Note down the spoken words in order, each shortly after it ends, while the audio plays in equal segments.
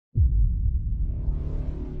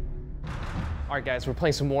All right, guys, we're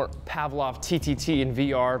playing some more Pavlov TTT in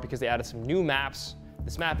VR because they added some new maps.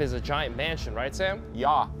 This map is a giant mansion, right, Sam?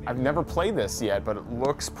 Yeah, I've never played this yet, but it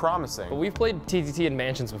looks promising. But we've played TTT in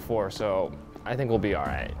mansions before, so I think we'll be all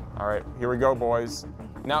right. All right, here we go, boys.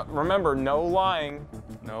 Now, remember, no lying.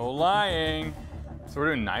 No lying. So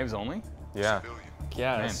we're doing knives only? Yeah.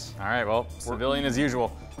 Yes. Man. All right, well, civilian as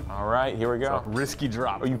usual. All right, here we go. So, risky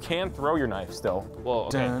drop. Oh, you can throw your knife still. Well,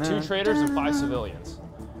 okay, 2 traders and 5 civilians.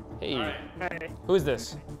 Hey, Hey, who is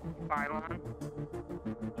this? Bylon.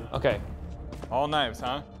 Okay, All knives,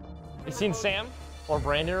 huh? you seen Sam or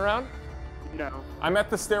Brandon around? No. I'm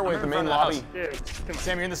at the stairway, the main front of the lobby. house. Dude, come on.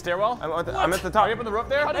 Sam, you're in the stairwell? I'm at the top. Are you up on the roof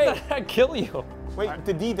there? How did that kill you? Wait,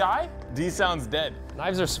 did D die? D sounds dead.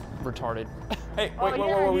 Knives are retarded. Hey, Oh, wait, yeah,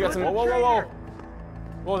 whoa, we you got some. were Whoa, the whoa, whoa, whoa. traitor.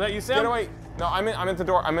 Well, is that you, Sam? Get away. No, I'm at the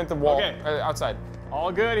door. I'm at the wall. Okay. Outside.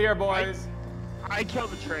 All good here, boys. I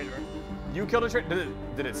killed the traitor. You killed a traitor.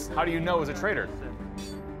 Did it? How do you know it was a traitor?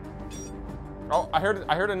 Oh, I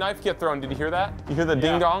heard a knife get thrown. Did you hear that? You hear the Yeah.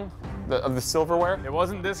 ding dong of the silverware? It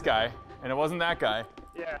wasn't this guy, and it wasn't that guy.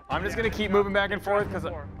 Yeah. I'm just yeah. gonna keep moving back and forth because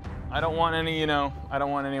Before. I don't want any, I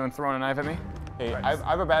don't want anyone throwing a knife at me. Hey, I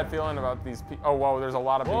have a bad feeling about these people. Oh, whoa, there's a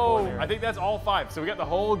lot of people Whoa, in here. I think that's all 5. So we got the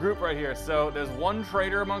whole group right here. So there's 1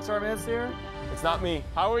 traitor amongst our midst here. It's not me.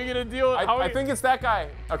 How are we gonna deal? I think it's that guy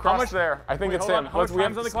across much- there. I think Wait, it's hold him. on. How much We have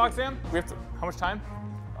time's on to- the clock, Sam? We have to. How much time?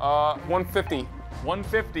 150.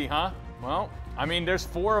 150, huh? Well, I mean, there's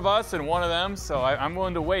 4 of us and 1 of them, so I'm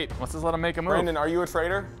willing to wait. Let's just let them make a move. Brandon, are you a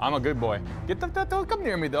traitor? I'm a good boy. Don't come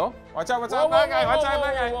near me, though. Watch out! Watch Whoa, out! whoa, That guy! whoa, Watch out! whoa,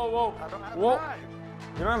 That guy! whoa, whoa, I don't have Whoa. a knife.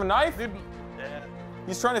 You don't have a knife? Dude,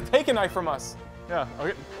 He's trying to take a knife from us. yeah,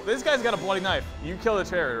 okay. This guy's got a bloody knife. You killed a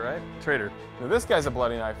traitor, right? Traitor. No, this guy's a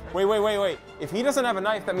bloody knife. Wait. If he doesn't have a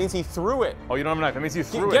knife, that means he threw it. Oh, you don't have a knife. That means you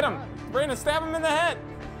threw it. Get him! Brandon, stab him in the head!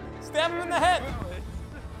 Stab him in the head!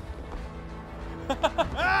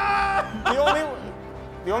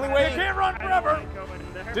 The only way. You can't run I don't forever. wanna go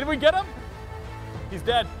in there. Did we get him? He's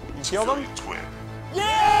dead. You killed him? Yeah!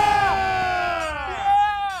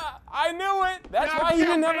 I knew it! That's why he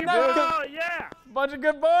didn't have a knife. Oh, yeah. Bunch of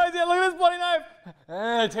good boys. Yeah, look at this bloody knife.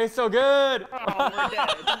 It tastes so good. Oh, we're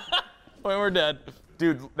dead. When we're dead.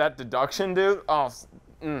 Dude, that deduction, dude. Oh,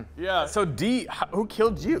 Yeah. So D, who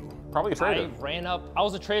killed you? probably a I traitor. ran up, I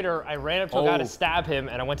was a traitor, I ran up to a guy Oh. to stab him,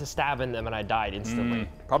 and I went to stab him, and I died instantly.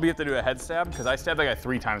 Probably have to do a head stab because I stabbed that guy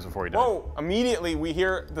 3 times before he died. Whoa! Immediately we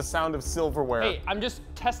hear the sound of silverware. Hey, I'm just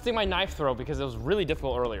testing my knife throw because it was really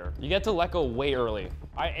difficult earlier. You get to let go way early.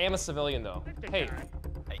 I am a civilian though. Hey,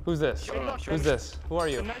 who's this? Who's this? Who are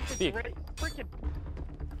you? The knife is Speak. right- freaking.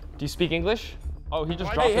 Do you speak English? Oh, he just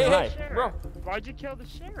Why'd dropped you his kill the knife. sheriff? Bro. Why'd you kill the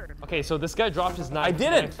sheriff? Okay, so this guy dropped his knife. I and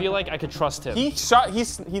didn't. I feel like I could trust him. He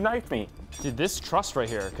knifed me. Dude, this trust right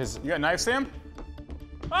here, because You got a knife, Sam?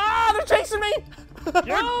 Ah, they're chasing me!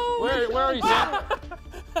 where are you, Sam?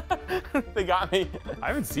 They got me. I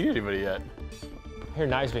haven't seen anybody yet. I hear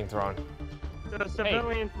knives being thrown. The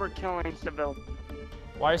civilians were killing civilians.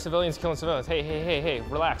 Why are civilians killing civilians? Hey,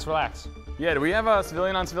 relax. Yeah, do we have a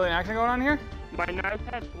civilian on civilian action going on here? My knife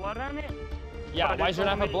has blood on it Yeah, But why it's does your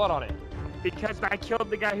knife have only- blood on it? because I killed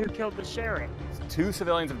the guy who killed the sheriff. 2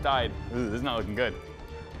 civilians have died. Ooh, this is not looking good.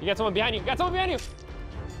 You got someone behind you.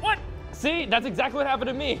 What? See, that's exactly what happened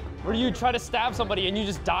to me. Where you try to stab somebody and you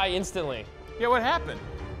just die instantly. Yeah, what happened?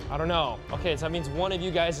 I don't know. Okay, so that means one of you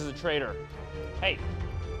guys is a traitor. Hey,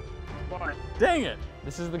 What? Dang it.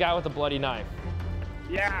 this is the guy with the bloody knife.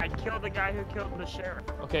 Yeah, I killed the guy who killed the sheriff.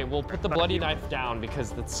 Okay, we'll put the bloody knife down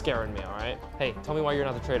because that's scaring me, all right? Hey, tell me why you're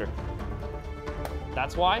not the traitor.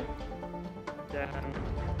 That's why? Then,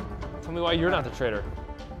 Tell me why you're not the traitor.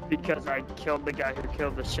 because I killed the guy who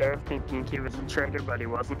killed the sheriff thinking he was a traitor, but he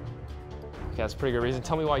wasn't. Okay, that's a pretty good reason.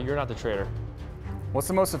 Tell me why you're not the traitor. What's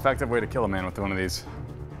the most effective way to kill a man with one of these?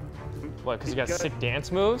 What, because you got Good. sick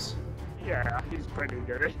dance moves? Yeah, he's pretty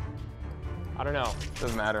good. I don't know.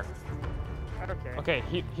 Doesn't matter. Okay. Okay,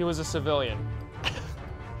 he was a civilian.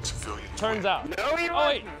 Turns out. No, he Oh,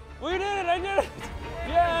 wait. wasn't. We did it! I did it!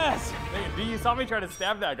 Yes! Dang it, D, you saw me try to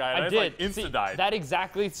stab that guy, and I I did. just, like, insta-died. That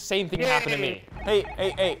exactly same thing happened to me. Hey.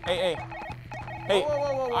 Hey,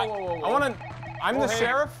 Whoa. I wanna. I'm the hey.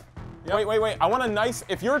 sheriff. Yep. Wait. I want a nice.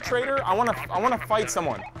 If you're a traitor, I wanna fight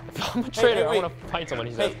someone. If I'm a traitor, wait. I want to fight someone,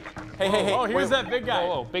 he says. Hey. Oh, here's that big guy.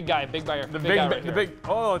 Whoa, big guy. The guy big, right the here. big.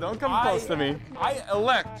 Oh, don't come close to me. I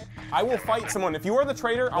elect. I will fight someone. If you are the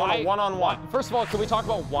traitor, I want a one-on-one. First of all, can we talk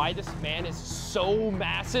about why this man is so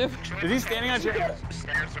massive. Is he standing on your?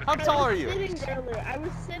 How tall are you? I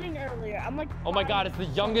was sitting earlier. I'm like. Oh my God, it's the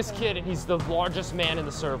youngest kid and he's the largest man in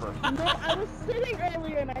the server. No, I was sitting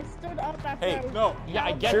earlier and I stood up after Hey, I was. no. Yeah,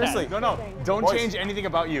 I get Seriously. that. No. Don't Boys. change anything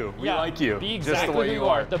about you. We Yeah, like you. Be just exactly the way who you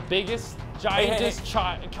are. The biggest, hey,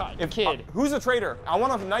 giantest kid. Who's a traitor? I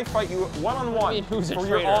want to knife fight you one-on-one mean, who's a for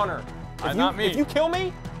your traitor? honor. If Not me. If you kill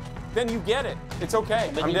me, then you get it. It's okay.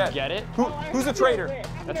 Then I'm you dead. get it? Who's a traitor?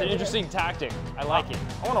 That's an interesting tactic. I like it.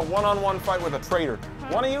 I want a one-on-one fight with a traitor.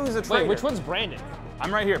 One of you is a traitor. Wait, which one's Brandon?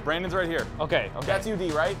 I'm right here. Brandon's right here. Okay. That's you,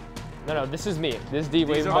 D, right? No, this is me. This is D He's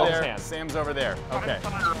waving over both his there. hands. Sam's over there. Okay.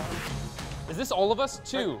 Is this all of us?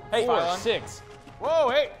 2, Hey, 4, Phylon. 6. Whoa,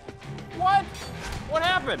 hey. What? What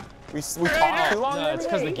happened? We talked too long. No, it's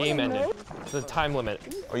because the game ended. It's the time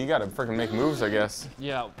limit. Oh, you gotta freaking make moves, I guess.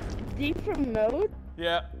 Yeah. D from Node.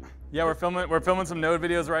 Yeah. Yeah, we're filming some Node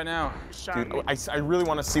videos right now. Dude, I really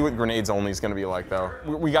want to see what grenades only is gonna be like, though.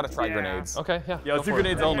 We gotta try Yeah. grenades. Okay, yeah. Yeah, let's do go for it.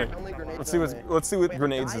 grenades only. Let's see what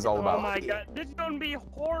grenades is all Oh about. my god, this is gonna be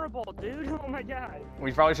horrible, dude. Oh my god.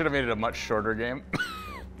 We probably should have made it a much shorter game.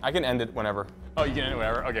 I can end it whenever. Oh, you can end it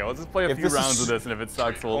whatever. Okay, let's just play a If few this is- rounds with this, and if it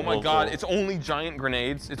sucks, we'll. Oh my we'll- God, we'll- it's only giant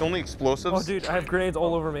grenades. It's only explosives. Oh, dude, I have grenades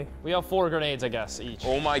all over me. We have 4 grenades, I guess, each.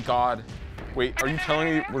 Oh my God. Wait, are you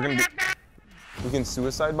telling me we're gonna we can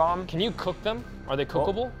suicide bomb? Can you cook them? Are they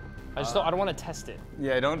cookable? I don't want to test it.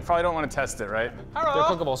 Yeah, probably don't want to test it, right? They're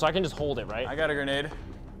cookable, so I can just hold it, right? I got a grenade.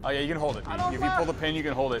 Oh yeah, you can hold it. If you pull the pin, you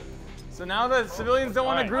can hold it. So now the civilians don't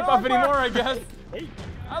want to Alright. group up anymore, I guess.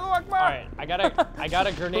 All right, I got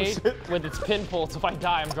a grenade with its pin pulled, so if I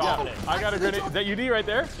die, I'm dropping it. I got a grenade. Is that UD right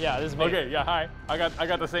there? Yeah, this is me. Okay, yeah, hi. I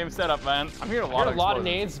got the same setup, man. I'm hearing a I lot heard of a lot of explosions.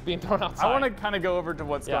 nades being thrown outside. I want to kind of go over to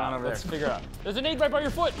what's going on over let's there. figure out. There's a nade right by your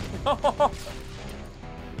foot.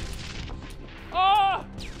 Oh!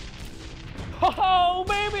 Oh,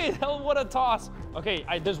 baby! What a toss. Okay,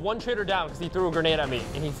 there's one traitor down because he threw a grenade at me,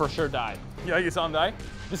 and he for sure died. Yeah, you saw him die?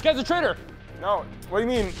 This guy's a traitor. No, what do you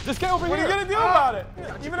mean? This guy over What are here. you gonna do about it?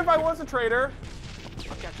 Even if I was a traitor,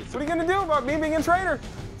 what are you gonna do about me being a traitor?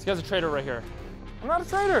 This guy's a traitor right here. I'm not a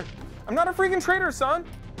traitor. I'm not a freaking traitor, son.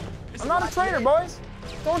 I'm not a traitor, boys.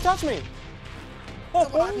 Don't touch me.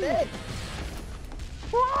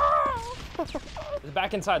 They're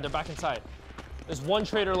back inside. They're back inside. There's one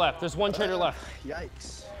traitor left. There's one traitor left.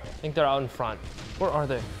 Yikes. I think they're out in front. Where are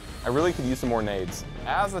they? I really could use some more nades.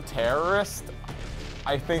 As a terrorist,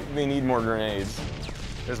 I think they need more grenades.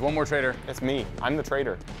 There's one more traitor. It's me. I'm the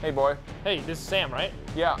traitor. Hey, boy. Hey, this is Sam, right?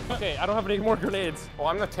 Yeah. Okay, I don't have any more grenades. Well,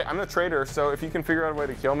 I'm the traitor, so if you can figure out a way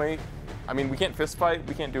to kill me, I mean, we can't fist fight.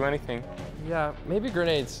 We can't do anything. Yeah, maybe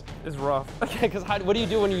grenades is rough. Okay, because what do you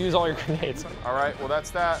do when you use all your grenades? All right. Well, that's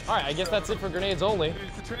that. All right, I guess that's it for grenades only.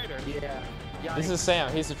 Yeah. This is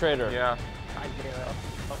Sam. He's the traitor. Yeah.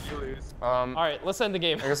 All right, let's end the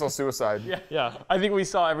game. I guess I'll suicide. Yeah. I think we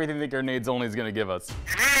saw everything that grenades only is gonna give us.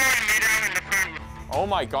 Oh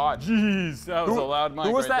my God. Jeez, that was a loud mic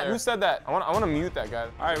Who was right that? there. Who said that? I want to mute that guy.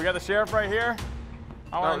 All right, we got the sheriff right here.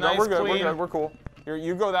 I want a nice, we're good. clean. We're good. We're cool.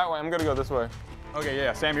 You go that way. I'm gonna go this way. Okay,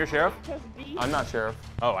 yeah. Sam, you're sheriff? I'm not sheriff.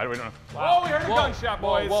 Oh, we don't know. Wow. Oh, we heard a Whoa, gunshot,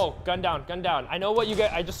 boys. Whoa, gun down, gun down. I know what you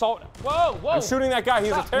get. I just saw. Whoa, whoa. I'm shooting that guy.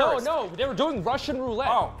 He's a Stop. terrorist. No, they were doing Russian roulette.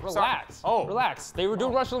 Oh, relax. Oh. Relax. They were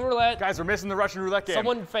doing Russian roulette. Guys, we're missing the Russian roulette game.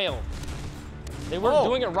 Someone failed. They weren't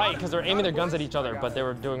doing it right because they're aiming their guns at each other, but they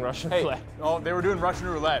were doing Russian roulette. Oh, they were doing Russian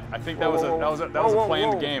roulette. I think that was a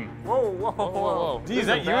planned game. Whoa, whoa, whoa, whoa. Gee, is This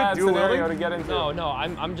that a you bad dual scenario wielding? to get into. No,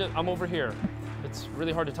 I'm over here. It's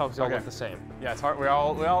really hard to tell because they all Okay. look the same. Yeah, it's hard. We're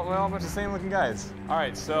all a bunch of same looking guys. All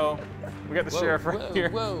right, so we got the sheriff right here.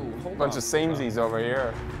 Whoa, hold Bunch on. of samesies over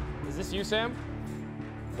here. Is this you, Sam?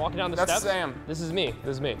 Walking down the That's steps? Sam. This is me.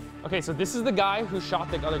 This is me. Okay, so this is the guy who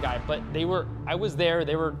shot the other guy, but I was there.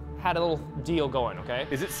 They had a little deal going. Okay.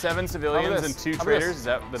 Is it 7 How about civilians this? and 2 How about traitors? this? Is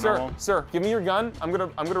that the Sir, normal? Sir, give me your gun. I'm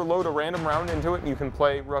gonna load a random round into it, and you can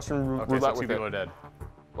play Russian Okay, roulette so 2 with people it. are dead.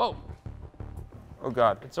 Whoa, Oh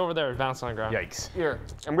God. it's over there. It's bouncing on the ground. Yikes. Here,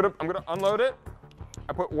 I'm gonna unload it.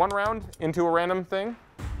 I put one round into a random thing,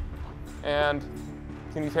 and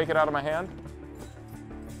can you take it out of my hand?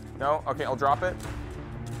 No? Okay, I'll drop it.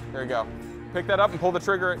 There you go. Pick that up and pull the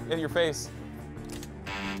trigger at your face.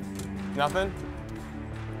 Nothing?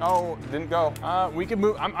 Oh, didn't go. We can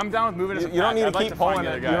move. I'm down with moving as a You don't pack. need to I'd like keep find pulling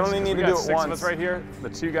the it. other You guys, only 'cause need we to got do it 6 of once. us right here. The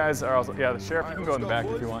 2 guys are also. Yeah, the sheriff. You can go in the back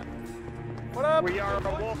if you want. What up? We are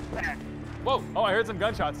a wolf pack. Whoa. Oh, I heard some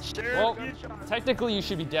gunshots. Well, technically you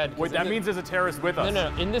should be dead. 'cause Wait, that in the- means there's a terrorist with us.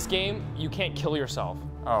 No. In this game, you can't kill yourself.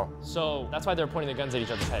 Oh. So that's why they're pointing their guns at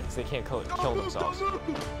each other's head because they can't kill themselves.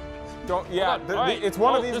 Don't, yeah, Hold on. All right. it's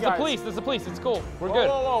one of these there's guys. the police. There's the police. It's cool. We're Whoa, good.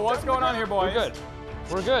 whoa, whoa! What's going on here, boys? We're good.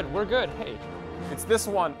 We're good. We're good. Hey, It's this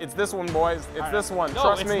one. It's this one, boys. It's this one. No,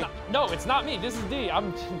 Trust it's me. Not, no, it's not me. This is D.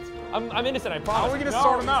 I'm innocent, I promise. How are we gonna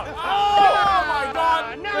sort him out? Oh my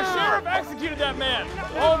God! The sheriff executed that man.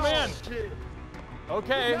 Oh man.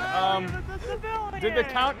 Okay. Did the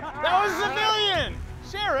count? That was a civilian.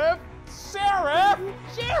 Sheriff. Sheriff.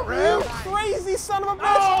 Sheriff. You crazy son of a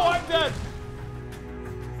bitch! Oh, I'm dead.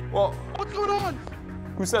 Well, What's going on?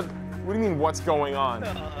 who said? What do you mean? What's going on?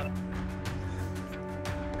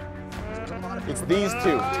 It's these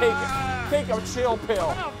two. Take a chill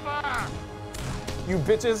pill. You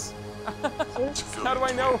bitches. How do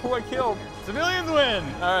I know who I killed? Civilians win.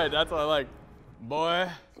 All right, that's what I like. Boy,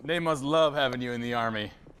 they must love having you in the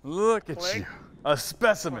army. Look at you. A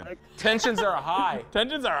specimen. Tensions are high.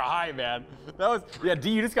 Tensions are high, man. That was, yeah, D,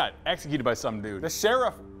 you just got executed by some dude. The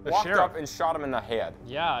sheriff walked sheriff. up and shot him in the head.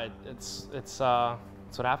 Yeah, it's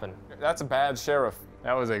what happened. That's a bad sheriff.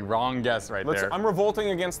 That was a wrong guess right there. I'm revolting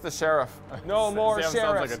against the sheriff. No more Sam sounds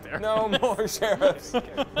sheriffs. like a terrorist. No more sheriffs.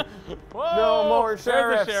 Whoa, No more there's the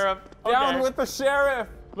sheriffs. sheriff. Down Okay. with the sheriff.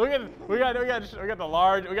 Look at we got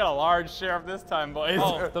a large sheriff this time, boys.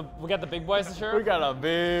 Oh, we got the big boys, the We sheriff? got a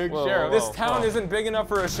big Whoa, sheriff. whoa, This town isn't big enough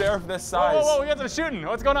for a sheriff this size. Whoa, we got some shooting.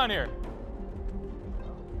 What's going on here?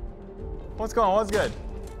 What's going on? What's good?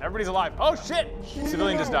 Everybody's alive. Oh shit!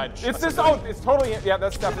 Civilian just died. It's this. Oh, it's totally. Yeah,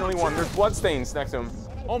 that's definitely one. There's blood stains next to him.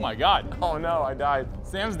 Oh my god. Oh no, I died.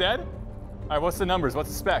 Sam's dead? All right, what's the numbers? What's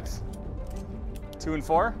the specs? 2 and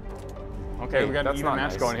 4? Okay, Hey, we got an that's even not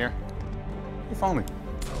match nice. going here. You follow me.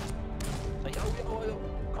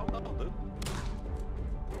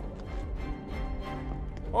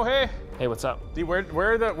 Oh hey. Hey, what's up? D,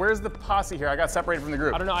 where's the posse here? I got separated from the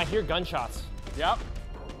group. I don't know, I hear gunshots. Yep.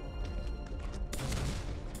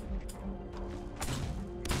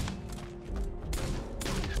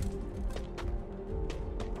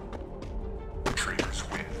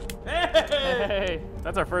 Hey!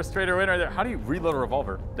 That's our first trader win right there. How do you reload a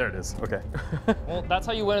revolver? There it is. Okay. Well, that's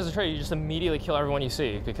how you win as a trader. You just immediately kill everyone you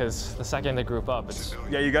see, because the second they group up, it's...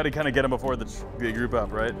 Yeah, you got to kind of get them before they group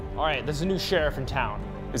up, right? All right, there's a new sheriff in town.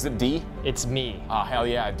 Is it D? It's me. Ah, hell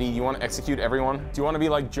yeah. D, you want to execute everyone? Do you want to be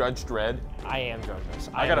like Judge Dredd? I am Judge Dredd.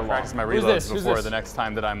 I got to practice my Who's reloads this? Who's before this? the next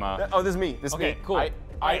time that I'm. Oh, this is me. This is Okay, me. cool.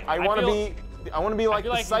 I want to feel- be. I want to be like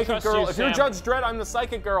feel the like I can psychic trust girl. you, If you're Sam. Judge Dredd, I'm the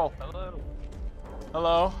psychic girl.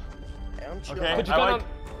 Hello. Okay. Put your gun on.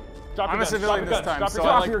 Drop I'm your a gun. civilian Drop this your time, gun. so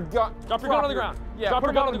Drop I your like- gun. your gun. Drop your gun on the ground. Yeah, Drop put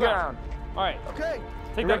your it gun on the ground. All right, Okay.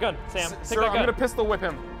 take that gun, Sam. Take Sir, that I'm gun. gonna pistol whip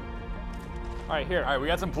him. All right, here. All right, we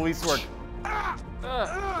got some police work.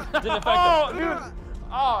 Didn't affect Oh, him. dude.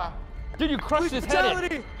 Ah, Dude, you crushed his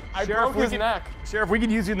head in. I Sheriff, broke we his can- neck. Sheriff, we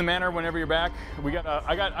can use you in the manor whenever you're back. We got.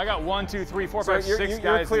 I got 1, 2, 3, 4, Sir, 5, you're- 6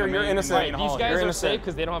 you're guys. clear, in the you're main- innocent. main hall These here. guys They're are innocent. safe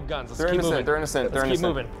because they don't have guns. Let's They're keep innocent. moving. They're innocent. Let's They're keep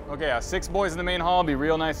innocent. moving. Okay, 6 boys in the main hall. It'd be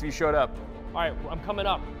real nice if you showed up. All right, I'm coming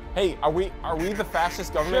up. Hey, are we the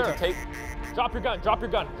fascist government Sure. to take Drop your gun. Drop your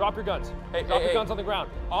gun. Drop your guns. Hey, Drop hey, your hey. guns on the ground.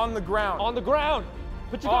 on the ground? On the ground.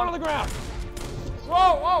 Put your gun on the ground.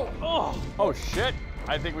 Whoa, whoa. Oh. Oh shit!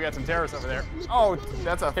 I think we got some terrorists over there. Oh,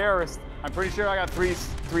 that's a terrorist. I'm pretty sure I got three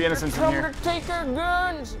innocents in here. take our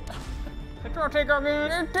guns. They're take our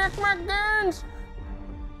guns. Take my guns.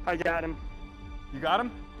 I got him. You got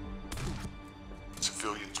him?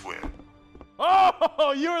 Civilians win.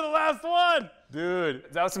 Oh, you were the last one, dude.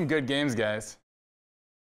 That was some good games, guys.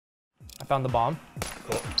 I found the bomb.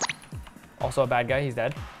 Cool. Also a bad guy. He's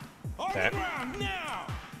dead. Okay.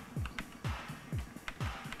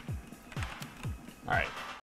 All right.